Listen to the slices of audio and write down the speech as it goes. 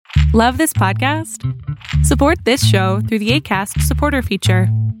Love this podcast? Support this show through the Acast supporter feature.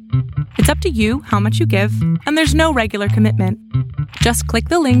 It's up to you how much you give, and there's no regular commitment. Just click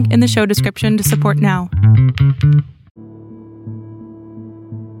the link in the show description to support now.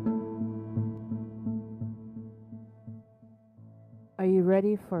 Are you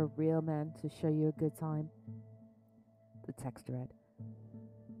ready for a real man to show you a good time? The text read.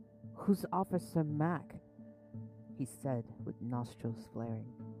 Who's Officer Mac? He said with nostrils flaring.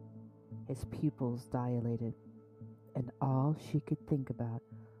 His pupils dilated, and all she could think about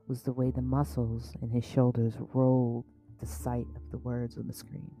was the way the muscles in his shoulders rolled at the sight of the words on the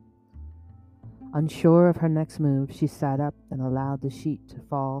screen. Unsure of her next move, she sat up and allowed the sheet to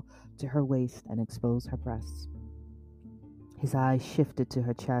fall to her waist and expose her breasts. His eyes shifted to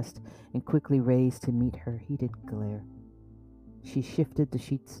her chest and quickly raised to meet her heated glare. She shifted the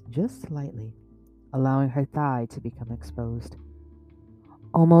sheets just slightly, allowing her thigh to become exposed.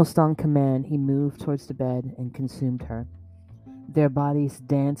 Almost on command, he moved towards the bed and consumed her. Their bodies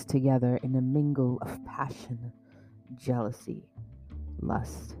danced together in a mingle of passion, jealousy,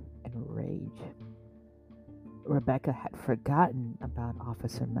 lust, and rage. Rebecca had forgotten about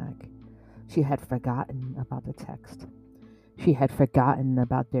Officer Mac. She had forgotten about the text. She had forgotten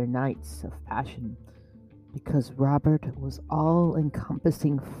about their nights of passion, because Robert was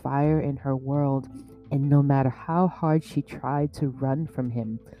all-encompassing fire in her world, and no matter how hard she tried to run from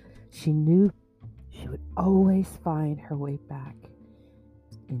him, she knew she would always find her way back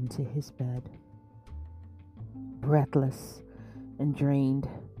into his bed. Breathless and drained,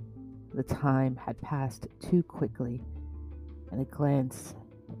 the time had passed too quickly, and a glance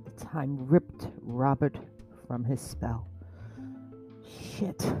at the time ripped Robert from his spell.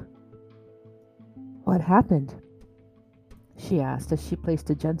 Shit. What happened? She asked as she placed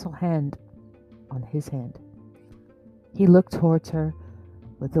a gentle hand on his hand. He looked towards her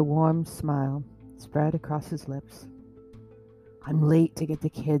with a warm smile spread across his lips. I'm late to get the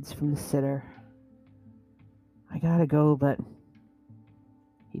kids from the sitter. I gotta go, but...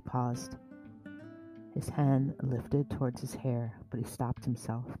 He paused. His hand lifted towards his hair, but he stopped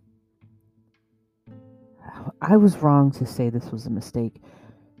himself. I was wrong to say this was a mistake.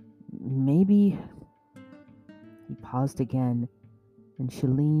 Maybe... He paused again, and she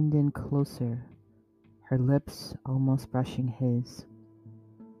leaned in closer, her lips almost brushing his.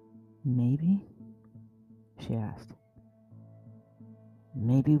 Maybe? She asked.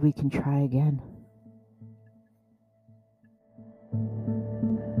 Maybe we can try again.